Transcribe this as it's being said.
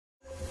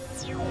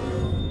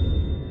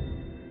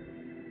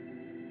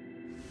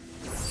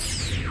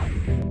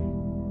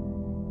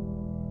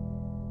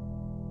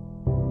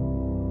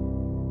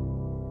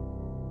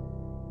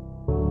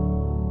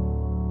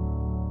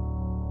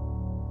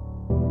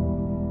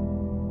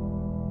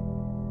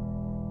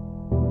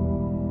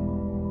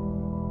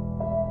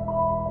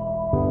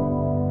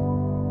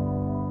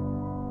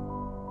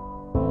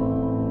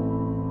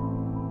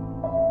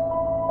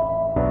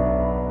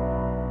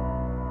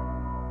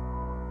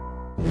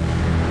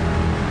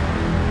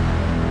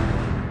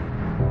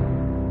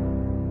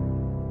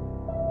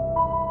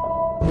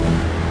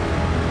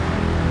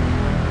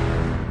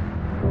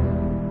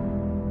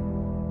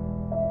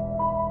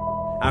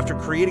After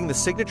creating the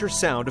signature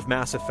sound of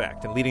Mass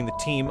Effect and leading the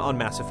team on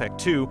Mass Effect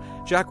 2,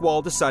 Jack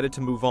Wall decided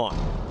to move on,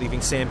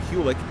 leaving Sam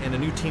Hulick and a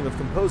new team of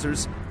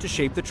composers to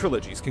shape the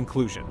trilogy's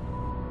conclusion.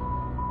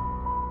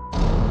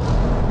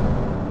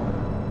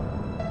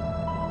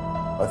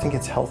 I think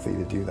it's healthy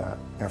to do that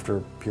after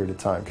a period of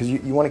time, because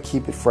you want to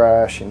keep it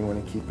fresh and you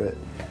want to keep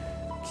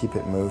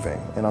it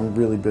moving. And I'm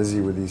really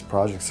busy with these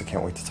projects. I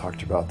can't wait to talk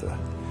to you about the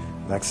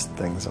next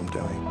things I'm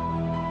doing.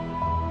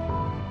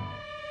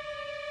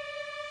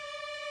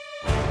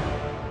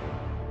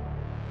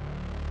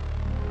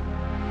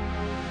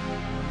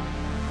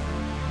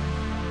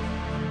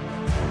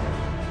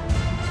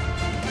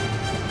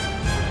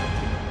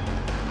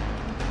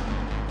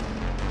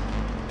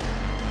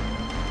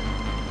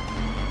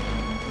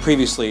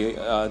 Previously,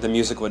 the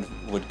music would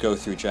go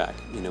through Jack.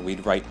 You know,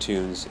 we'd write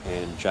tunes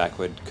and Jack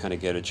would kind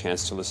of get a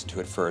chance to listen to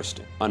it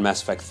first. On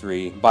Mass Effect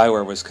 3,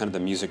 BioWare was kind of the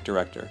music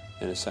director,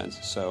 in a sense.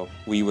 So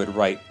we would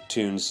write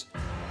tunes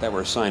that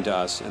were assigned to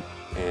us,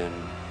 and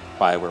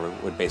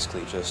BioWare would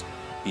basically just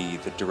be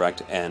the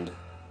direct end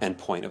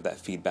point of that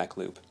feedback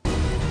loop.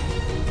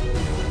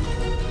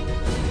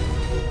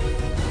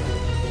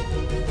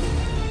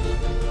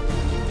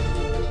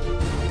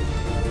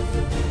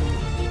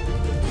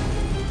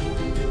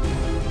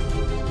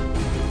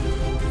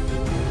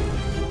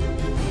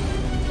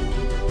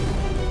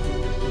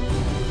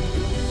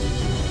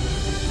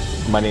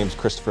 My name's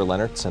Christopher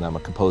Lennertz, and I'm a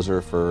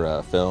composer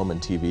for film and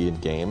TV and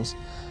games.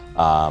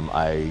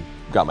 I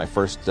got my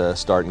first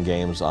start in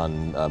games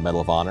on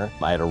Medal of Honor.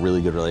 I had a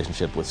really good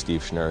relationship with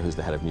Steve Schnurr, who's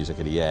the head of music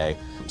at EA.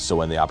 So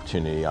when the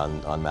opportunity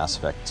on Mass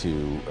Effect 2,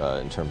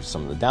 in terms of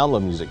some of the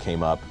download music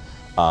came up,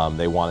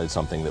 they wanted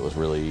something that was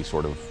really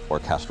sort of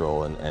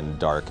orchestral and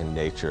dark in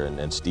nature,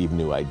 and Steve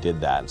knew I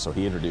did that. So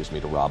he introduced me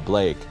to Rob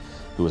Blake,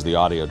 who was the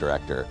audio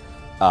director.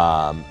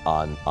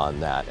 On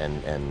that,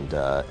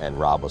 and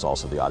Rob was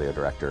also the audio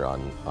director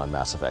on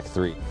Mass Effect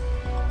 3.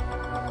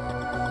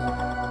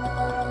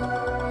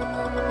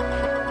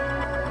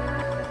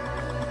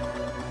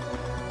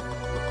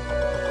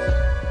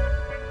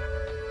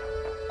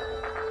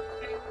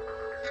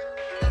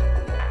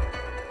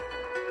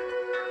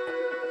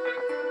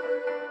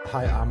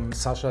 Hi, I'm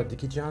Sascha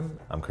Dikiciyan.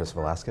 I'm Cris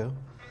Velasco.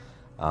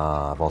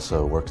 I've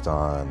also worked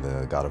on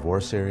the God of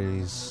War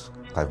series,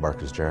 Clive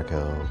Barker's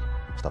Jericho,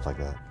 stuff like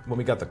that. When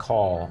we got the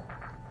call,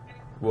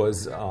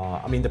 was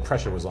I mean, the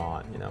pressure was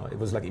on. You know, it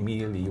was like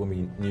immediately when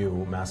we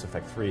knew Mass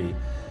Effect 3.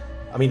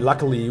 I mean,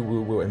 luckily we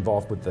were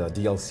involved with the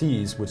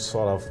DLCs, which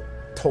sort of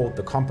told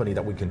the company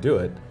that we can do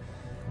it.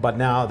 But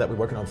now that we're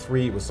working on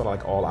 3, it was sort of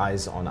like all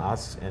eyes on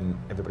us, and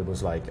everybody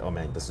was like, "Oh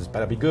man, this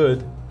better be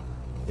good."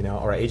 You know,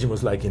 our agent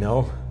was like, "You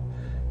know,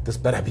 this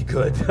better be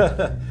good.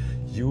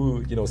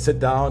 you know, sit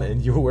down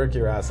and you work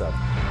your ass up."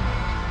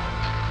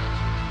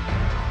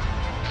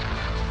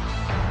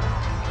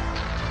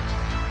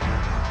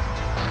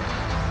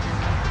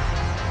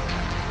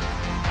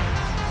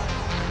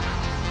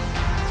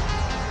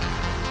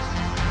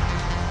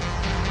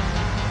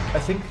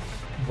 I think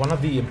one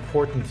of the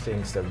important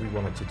things that we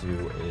wanted to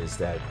do is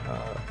that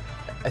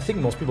I think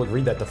most people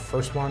agree that the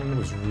first one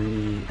was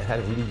it had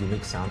a really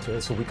unique sound to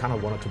it, so we kind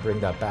of wanted to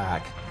bring that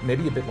back,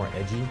 maybe a bit more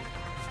edgy,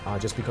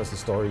 just because the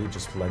story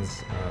just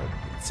lends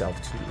itself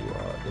to,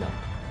 you know,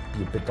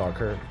 be a bit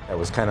darker. It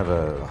was kind of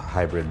a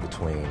hybrid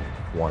between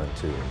 1 and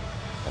 2,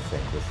 I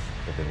think, with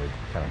everything we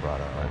kind of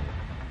brought our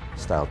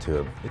style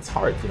to it. It's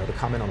hard, you know, to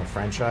comment on a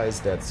franchise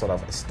that's sort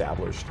of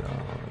established.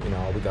 You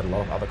know, we got a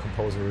lot of other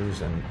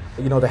composers, and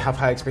you know, they have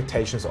high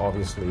expectations.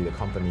 Obviously, the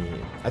company.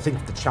 I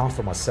think the challenge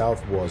for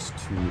myself was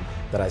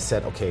that I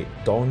said, okay,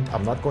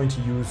 I'm not going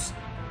to use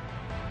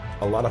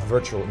a lot of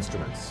virtual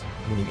instruments,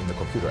 meaning in the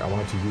computer. I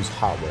wanted to use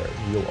hardware,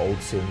 real old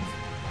synth,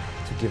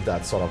 to give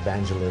that sort of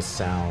evangelist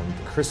sound.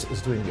 Cris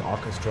is doing the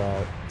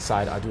orchestra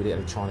side. I do the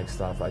electronic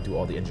stuff. I do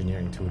all the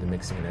engineering too, the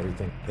mixing and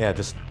everything. Yeah, it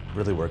just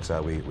really works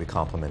out. We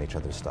complement each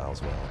other's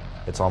styles well.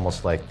 It's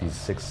almost like these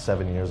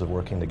 6-7 years of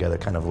working together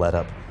kind of led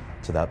up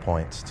to that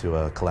point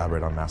to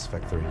collaborate on Mass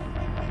Effect 3.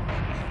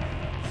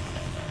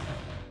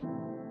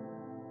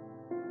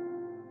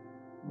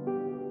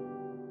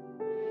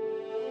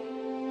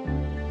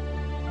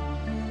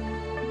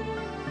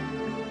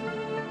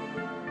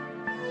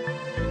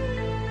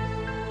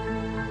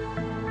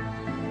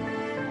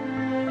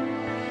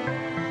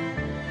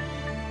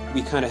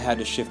 We kind of had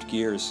to shift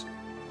gears,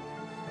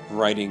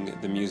 writing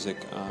the music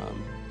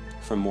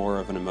from more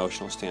of an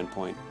emotional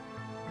standpoint.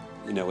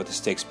 You know, with the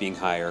stakes being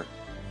higher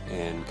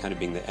and kind of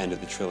being the end of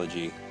the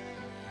trilogy,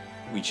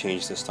 we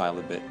changed the style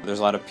a bit. There's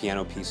a lot of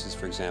piano pieces,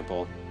 for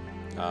example.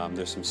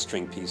 There's some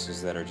string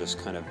pieces that are just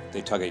kind of,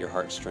 they tug at your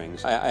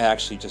heartstrings. I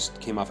actually just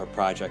came off a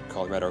project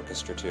called Red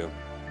Orchestra 2.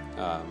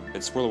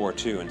 It's World War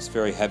II, and it's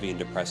very heavy and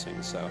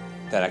depressing, so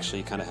that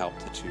actually kind of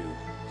helped to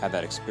have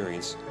that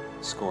experience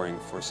scoring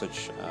for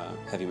such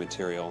heavy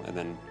material, and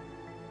then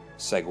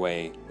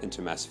segue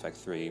into Mass Effect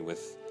 3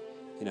 with,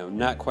 you know,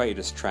 not quite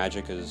as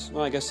tragic as,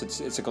 well, I guess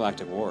it's a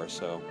galactic war,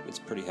 so it's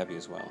pretty heavy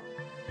as well.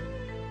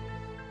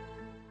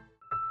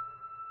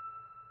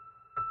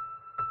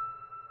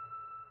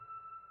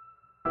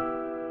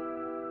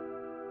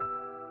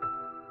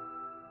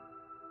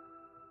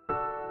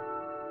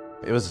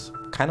 It was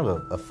kind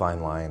of a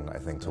fine line, I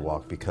think, to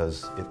walk,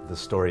 because the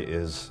story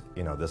is,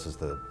 this is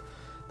the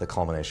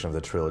culmination of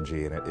the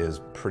trilogy, and it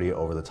is pretty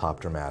over-the-top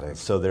dramatic.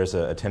 So there's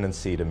a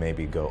tendency to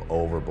maybe go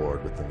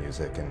overboard with the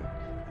music,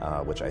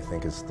 and which I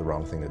think is the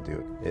wrong thing to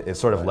do. It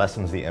sort of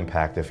lessens the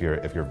impact if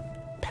you're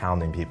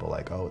pounding people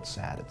like, oh, it's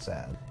sad, it's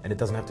sad. And it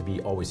doesn't have to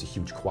be always a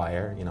huge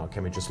choir, it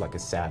can be just like a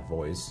sad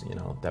voice,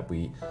 that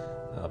we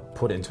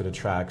put into the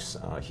tracks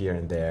here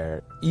and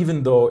there.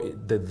 Even though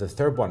the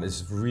third one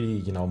is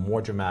really,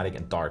 more dramatic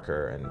and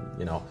darker,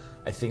 and,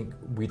 I think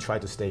we try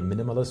to stay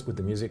minimalist with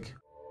the music.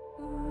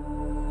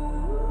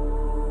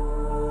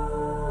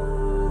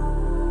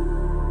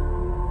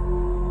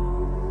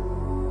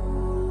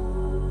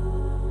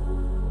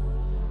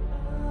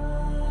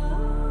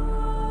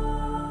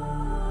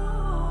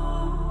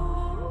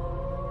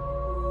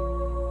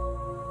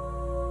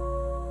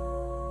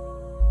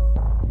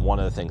 One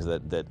of the things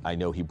that I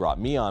know he brought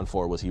me on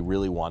for was he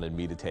really wanted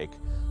me to take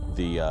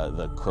the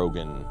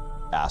Krogan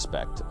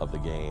aspect of the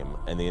game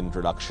and the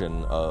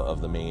introduction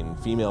of the main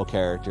female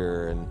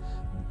character, and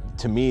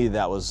to me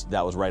that was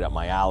right up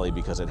my alley,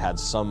 because it had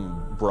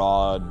some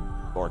broad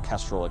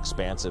orchestral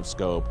expansive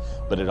scope,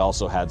 but it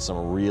also had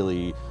some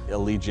really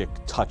elegiac,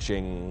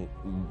 touching,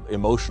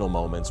 emotional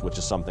moments, which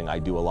is something I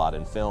do a lot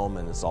in film,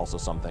 and it's also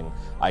something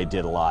I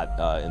did a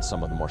lot in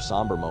some of the more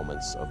somber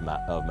moments of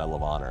Medal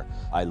of Honor.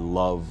 I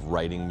love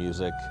writing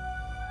music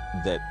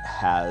that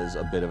has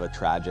a bit of a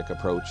tragic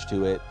approach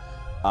to it,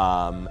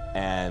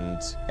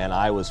 and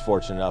I was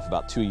fortunate enough,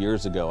 about 2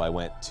 years ago I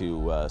went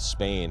to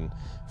Spain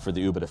for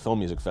the Ubita Film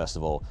Music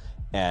Festival,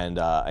 and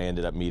I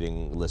ended up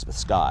meeting Elizabeth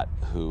Scott,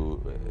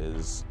 who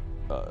is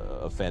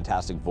a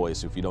fantastic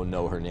voice. If you don't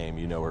know her name,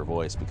 you know her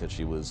voice, because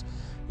she was,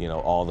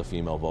 all the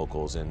female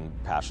vocals in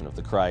Passion of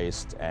the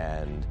Christ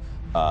and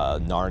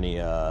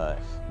Narnia.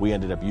 We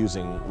ended up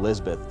using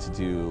Lisbeth to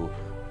do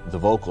the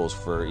vocals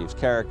for Eve's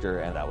character,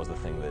 and that was the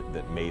thing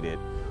that made it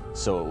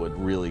so it would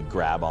really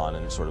grab on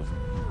and sort of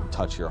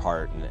touch your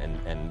heart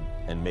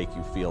and make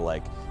you feel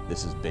like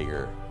this is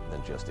bigger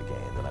than just a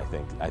game. And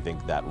I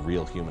think that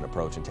real human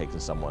approach, and taking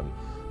someone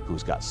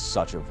who's got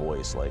such a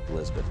voice like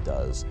Lisbeth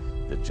does,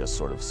 that just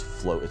sort of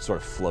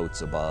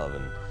floats above,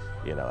 and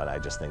and I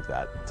just think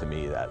that, to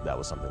me, that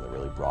was something that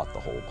really brought the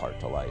whole part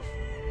to life.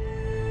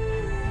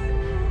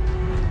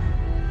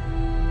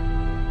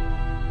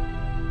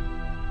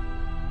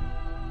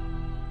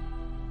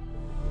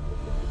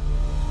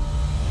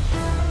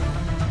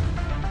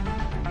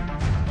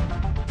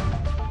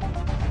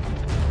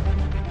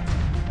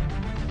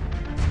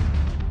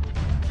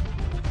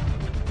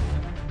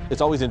 It's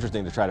always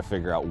interesting to try to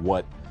figure out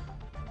what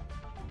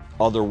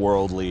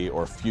otherworldly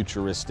or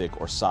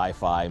futuristic or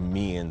sci-fi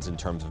means in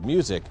terms of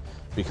music,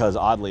 because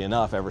oddly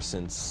enough, ever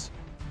since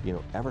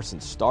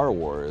Star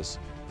Wars,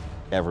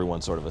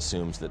 everyone sort of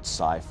assumes that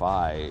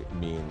sci-fi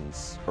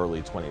means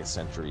early 20th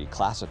century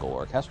classical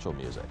orchestral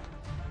music,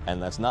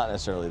 and that's not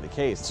necessarily the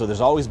case. So there's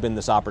always been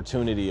this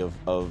opportunity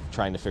of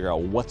trying to figure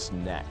out what's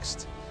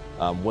next,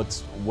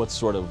 what's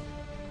sort of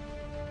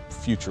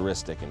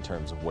futuristic in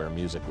terms of where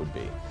music would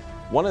be.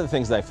 One of the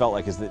things that I felt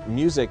like is that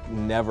music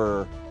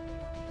never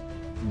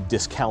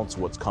discounts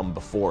what's come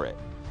before it.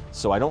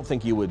 So I don't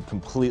think you would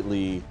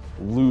completely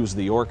lose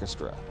the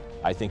orchestra.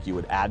 I think you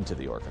would add to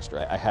the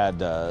orchestra. I had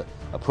a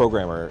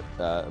programmer,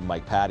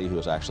 Mike Patty, who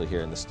is actually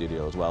here in the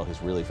studio as well, who's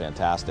really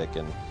fantastic,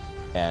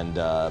 and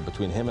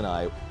between him and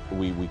I,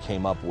 we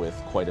came up with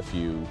quite a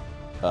few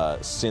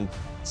synth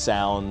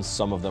sounds.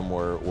 Some of them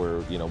were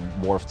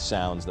morphed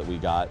sounds that we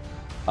got,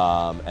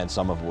 and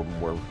some of them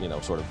were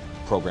sort of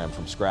programmed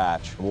from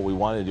scratch. What we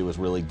wanted to do was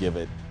really give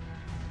it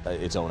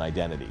its own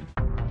identity.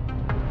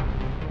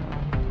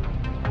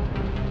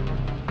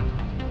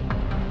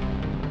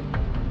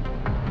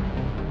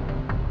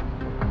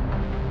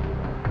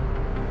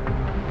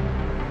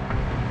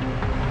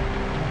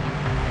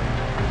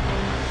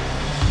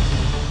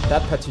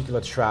 That particular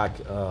track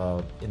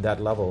in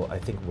that level, I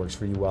think, works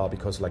really well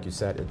because, like you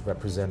said, it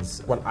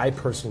represents what I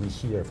personally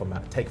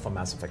take from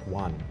Mass Effect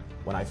 1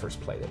 when I first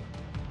played it.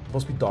 It's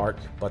supposed to be dark,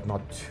 but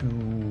not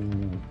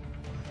too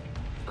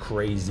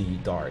crazy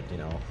dark,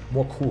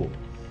 more cool.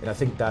 And I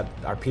think that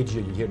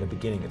arpeggio you hear in the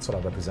beginning, it's sort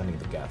of representing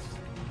the Geth.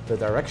 The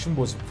direction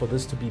was for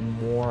this to be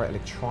more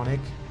electronic,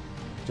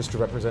 just to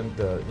represent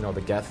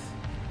the Geth,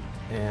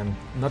 and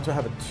not to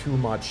have it too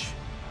much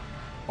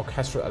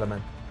orchestral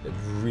element. It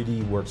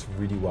really works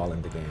really well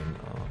in the game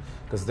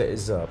because there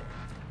is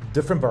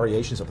different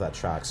variations of that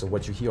track. So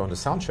what you hear on the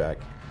soundtrack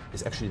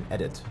is actually an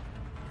edit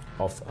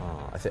of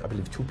I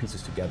believe 2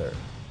 pieces together.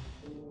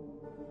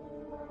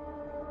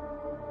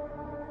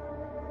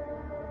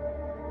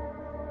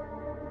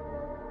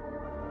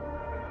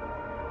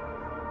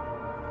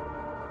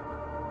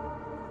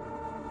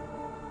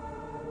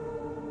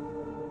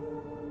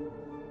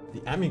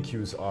 The ambient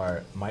cues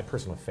are my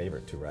personal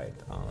favorite to write,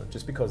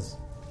 just because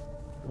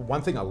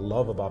one thing I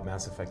love about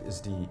Mass Effect is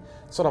the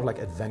sort of like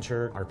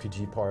adventure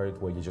RPG part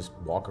where you just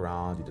walk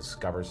around, you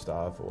discover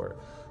stuff, or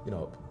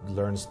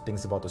learn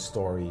things about the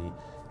story.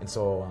 And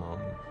so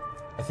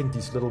I think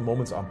these little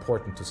moments are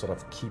important to sort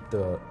of keep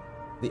the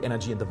the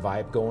energy and the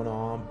vibe going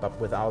on, but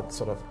without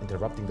sort of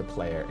interrupting the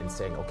player and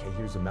saying, okay,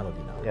 here's a melody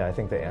now. Yeah, I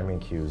think the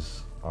ambient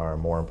cues are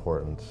more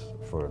important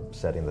for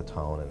setting the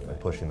tone and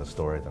pushing the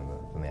story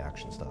than the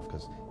action stuff,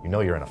 because you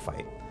know you're in a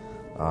fight.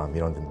 You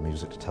don't need the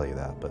music to tell you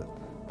that, but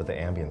the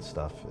ambient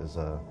stuff is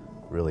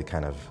really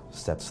kind of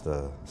sets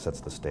the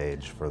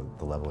stage for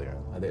the level you're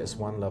in. There's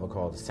one level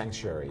called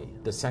Sanctuary.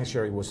 The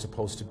Sanctuary was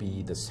supposed to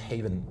be this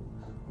haven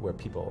where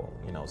people,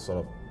 you know, sort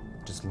of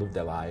just live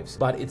their lives.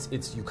 But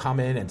it's you come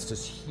in and it's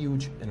this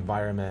huge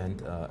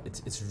environment.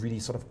 It's really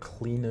sort of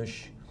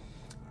cleanish,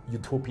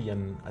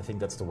 utopian. I think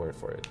that's the word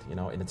for it. You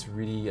know, and it's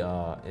really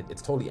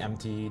it's totally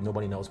empty.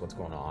 Nobody knows what's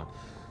going on.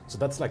 So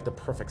that's like the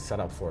perfect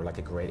setup for like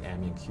a great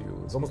ambient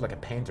cue. It's almost like a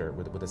painter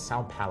with a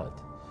sound palette.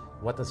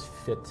 What does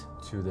fit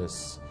to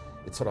this?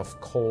 It's sort of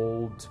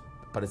cold,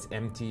 but it's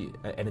empty,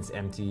 and it's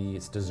empty.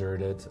 It's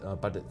deserted,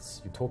 but it's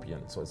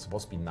utopian. So it's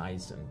supposed to be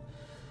nice, and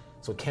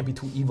so it can't be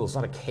too evil. It's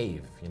not a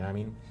cave, you know what I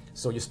mean?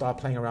 So you start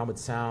playing around with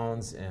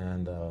sounds,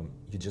 and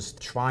you just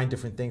trying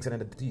different things,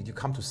 and then you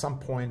come to some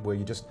point where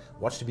you just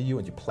watch the video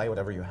and you play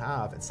whatever you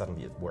have, and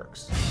suddenly it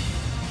works.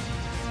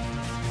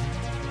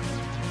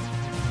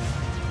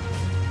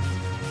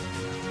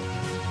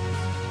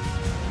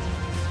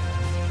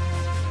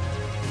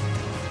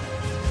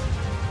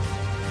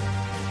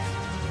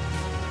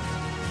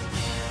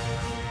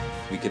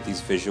 We get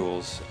these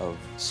visuals of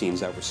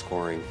scenes that we're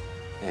scoring,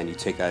 and you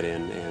take that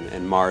in,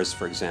 and Mars,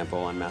 for example,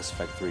 on Mass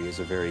Effect 3 is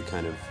a very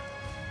kind of,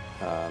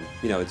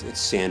 you know, it's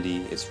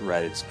sandy, it's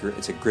red,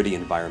 it's a gritty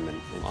environment,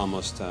 and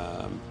almost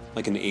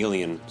like an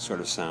alien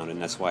sort of sound,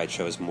 and that's why I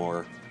chose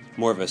more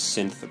of a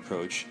synth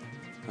approach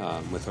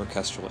with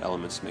orchestral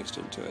elements mixed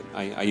into it.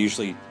 I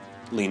usually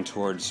lean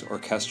towards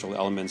orchestral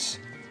elements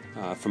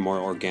for more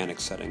organic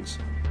settings.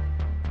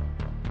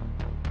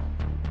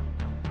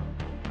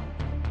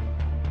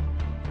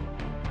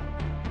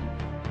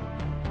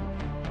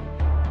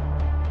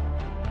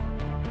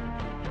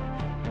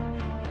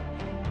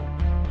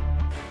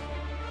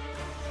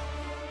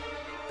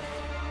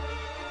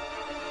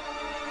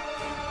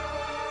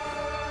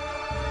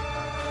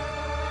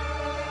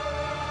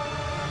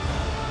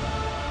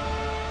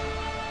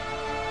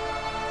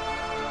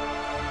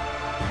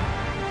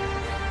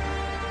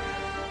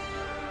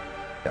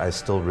 I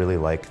still really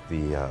like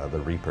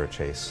the Reaper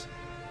chase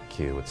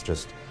cue. It's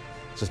just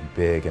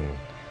big and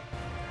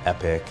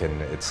epic,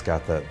 and it's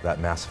got that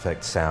Mass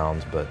Effect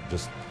sound, but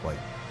just like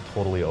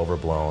totally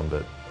overblown.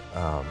 But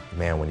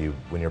man,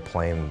 when you're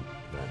playing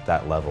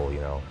that level,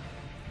 you know,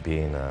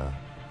 being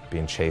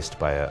chased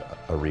by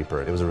a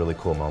Reaper, it was a really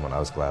cool moment. I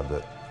was glad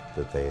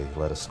that they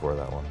let us score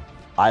that one.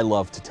 I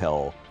love to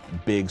tell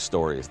big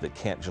stories that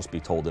can't just be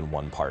told in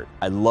one part.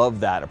 I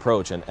love that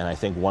approach, and I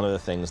think one of the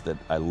things that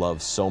I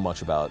love so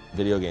much about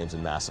video games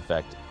and Mass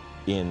Effect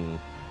in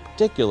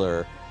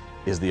particular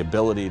is the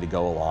ability to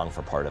go along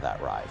for part of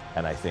that ride.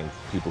 And I think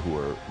people who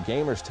are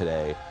gamers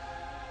today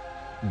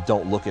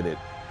don't look at it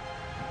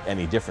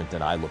any different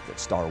than I looked at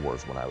Star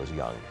Wars when I was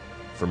young.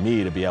 For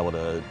me to be able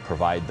to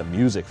provide the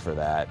music for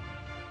that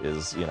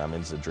is, you know, I mean,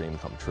 it's a dream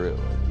come true.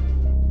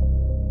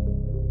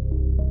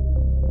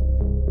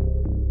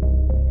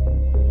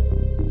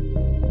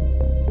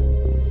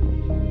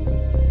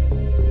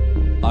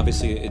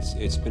 Obviously,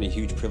 it's been a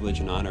huge privilege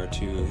and honor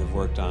to have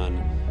worked on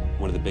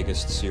one of the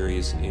biggest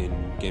series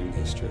in gaming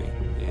history,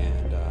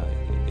 and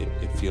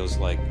it feels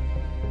like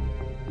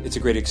it's a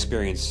great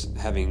experience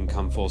having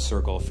come full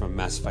circle from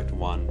Mass Effect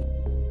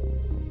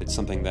 1. It's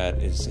something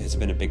that has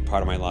been a big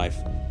part of my life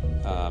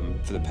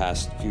for the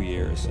past few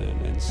years,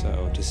 and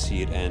so to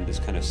see it end is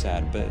kind of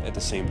sad, but at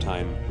the same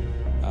time,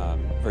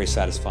 very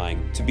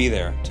satisfying to be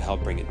there to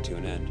help bring it to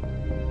an end.